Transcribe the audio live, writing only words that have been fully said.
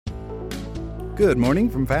Good morning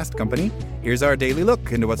from Fast Company. Here's our daily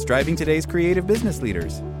look into what's driving today's creative business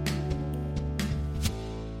leaders.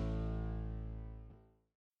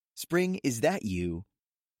 Spring, is that you?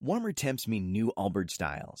 Warmer temps mean new Allbirds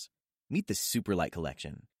styles. Meet the Superlight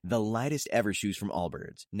Collection, the lightest ever shoes from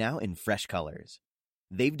Allbirds, now in fresh colors.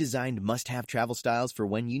 They've designed must-have travel styles for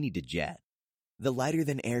when you need to jet. The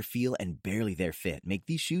lighter-than-air feel and barely-there fit make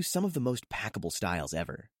these shoes some of the most packable styles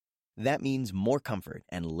ever. That means more comfort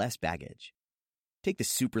and less baggage. Take the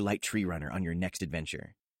Superlight Tree Runner on your next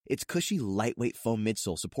adventure. Its cushy, lightweight foam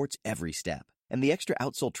midsole supports every step, and the extra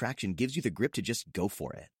outsole traction gives you the grip to just go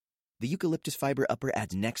for it. The eucalyptus fiber upper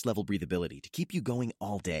adds next-level breathability to keep you going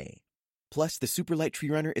all day. Plus, the Superlight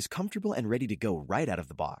Tree Runner is comfortable and ready to go right out of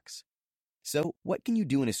the box. So, what can you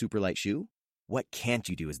do in a Superlight shoe? What can't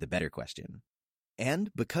you do is the better question.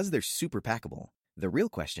 And because they're super packable, the real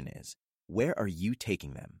question is, where are you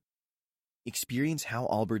taking them? Experience how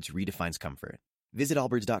Allbirds redefines comfort. Visit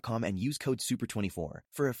allbirds.com and use code SUPER24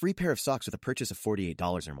 for a free pair of socks with a purchase of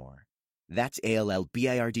 $48 or more. That's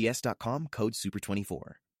ALLBIRDS.com, code SUPER24.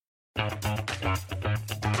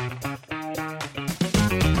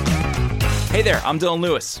 Hey there, I'm Dylan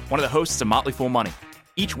Lewis, one of the hosts of Motley Fool Money.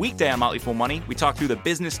 Each weekday on Motley Fool Money, we talk through the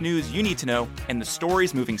business news you need to know and the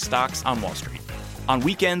stories moving stocks on Wall Street. On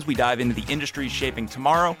weekends, we dive into the industries shaping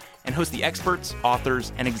tomorrow and host the experts,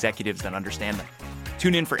 authors, and executives that understand them.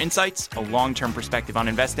 Tune in for insights, a long-term perspective on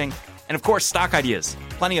investing, and of course, stock ideas.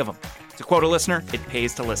 Plenty of them. To quote a listener, it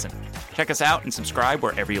pays to listen. Check us out and subscribe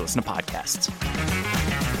wherever you listen to podcasts.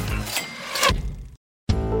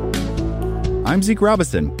 I'm Zeke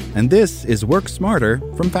Robison, and this is Work Smarter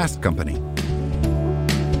from Fast Company.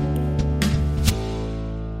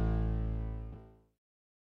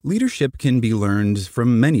 Leadership can be learned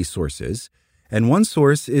from many sources, and one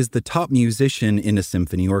source is the top musician in a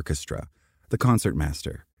symphony orchestra, the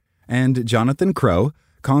concertmaster. And Jonathan Crow,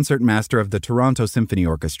 concertmaster of the Toronto Symphony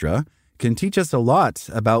Orchestra, can teach us a lot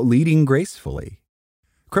about leading gracefully.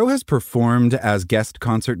 Crow has performed as guest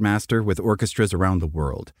concertmaster with orchestras around the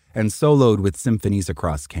world and soloed with symphonies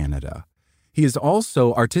across Canada. He is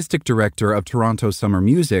also artistic director of Toronto Summer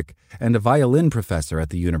Music and a violin professor at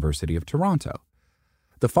the University of Toronto.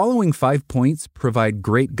 The following 5 points provide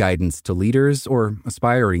great guidance to leaders or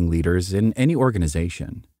aspiring leaders in any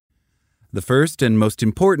organization. The first and most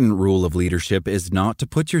important rule of leadership is not to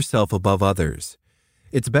put yourself above others.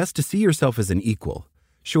 It's best to see yourself as an equal.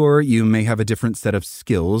 Sure, you may have a different set of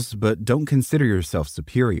skills, but don't consider yourself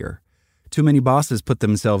superior. Too many bosses put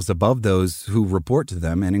themselves above those who report to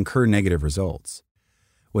them and incur negative results.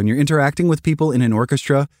 When you're interacting with people in an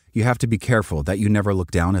orchestra, you have to be careful that you never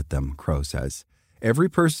look down at them, Crow says. Every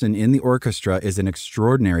person in the orchestra is an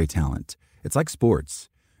extraordinary talent. It's like sports.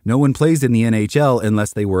 No one plays in the NHL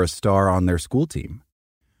unless they were a star on their school team.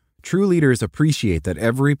 True leaders appreciate that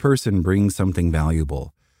every person brings something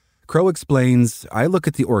valuable. Crow explains, I look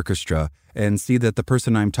at the orchestra and see that the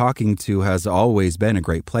person I'm talking to has always been a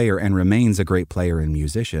great player and remains a great player and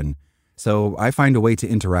musician, so I find a way to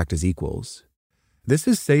interact as equals. This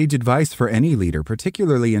is sage advice for any leader,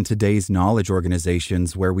 particularly in today's knowledge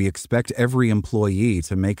organizations where we expect every employee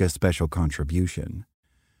to make a special contribution.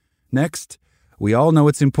 Next, we all know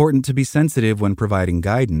it's important to be sensitive when providing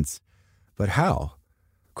guidance. But how?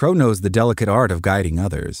 Crow knows the delicate art of guiding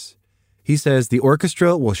others. He says the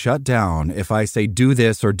orchestra will shut down if I say do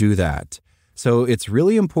this or do that. So it's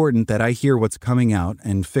really important that I hear what's coming out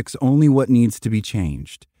and fix only what needs to be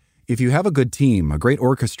changed. If you have a good team, a great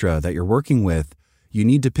orchestra that you're working with, you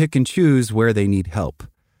need to pick and choose where they need help.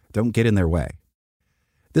 Don't get in their way.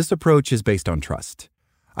 This approach is based on trust.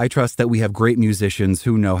 I trust that we have great musicians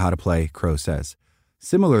who know how to play, Crow says.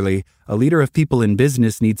 Similarly, a leader of people in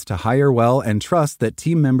business needs to hire well and trust that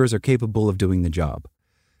team members are capable of doing the job.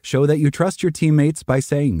 Show that you trust your teammates by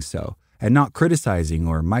saying so, and not criticizing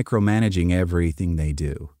or micromanaging everything they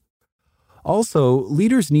do. Also,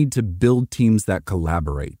 leaders need to build teams that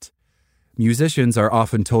collaborate. Musicians are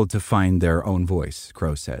often told to find their own voice,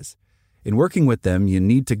 Crow says. In working with them, you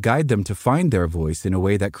need to guide them to find their voice in a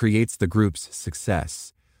way that creates the group's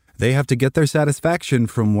success. They have to get their satisfaction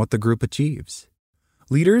from what the group achieves.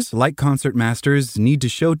 Leaders, like concertmasters, need to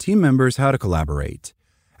show team members how to collaborate.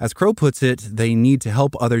 As Crow puts it, they need to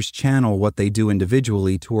help others channel what they do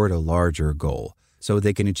individually toward a larger goal, so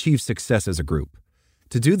they can achieve success as a group.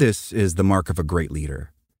 To do this is the mark of a great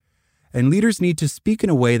leader. And leaders need to speak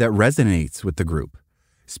in a way that resonates with the group.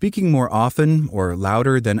 Speaking more often or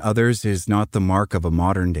louder than others is not the mark of a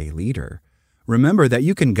modern-day leader. Remember that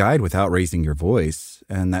you can guide without raising your voice,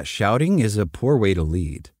 and that shouting is a poor way to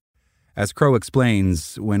lead. As Crow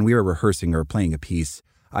explains, when we are rehearsing or playing a piece,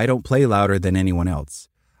 I don't play louder than anyone else.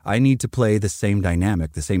 I need to play the same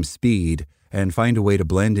dynamic, the same speed, and find a way to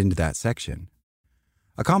blend into that section.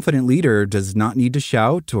 A confident leader does not need to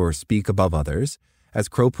shout or speak above others. As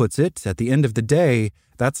Crow puts it, at the end of the day,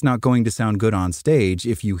 that's not going to sound good on stage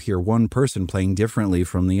if you hear one person playing differently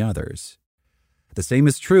from the others. The same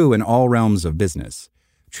is true in all realms of business.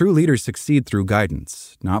 True leaders succeed through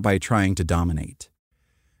guidance, not by trying to dominate.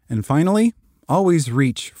 And finally, always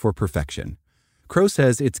reach for perfection. Crow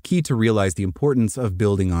says it's key to realize the importance of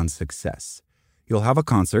building on success. You'll have a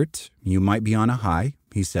concert, you might be on a high,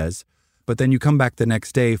 he says, but then you come back the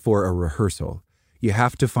next day for a rehearsal. You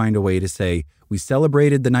have to find a way to say, we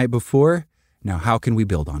celebrated the night before, now how can we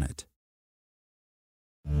build on it?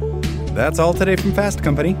 That's all today from Fast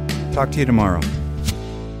Company. Talk to you tomorrow.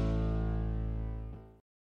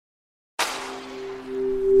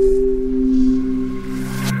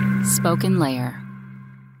 Spoken Layer.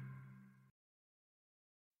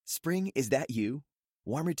 Spring, is that you?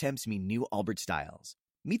 Warmer temps mean new Allbirds styles.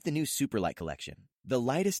 Meet the new Superlight collection, the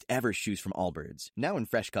lightest ever shoes from Allbirds, now in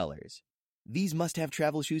fresh colors. These must-have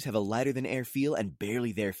travel shoes have a lighter-than-air feel and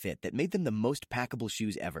barely-there fit that made them the most packable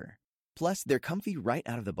shoes ever. Plus, they're comfy right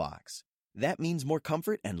out of the box. That means more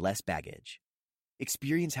comfort and less baggage.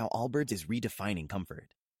 Experience how Allbirds is redefining comfort.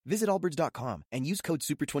 Visit allbirds.com and use code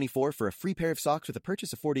SUPER24 for a free pair of socks with a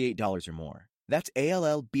purchase of $48 or more. That's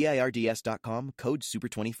ALLBIRDS.com, code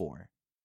SUPER24.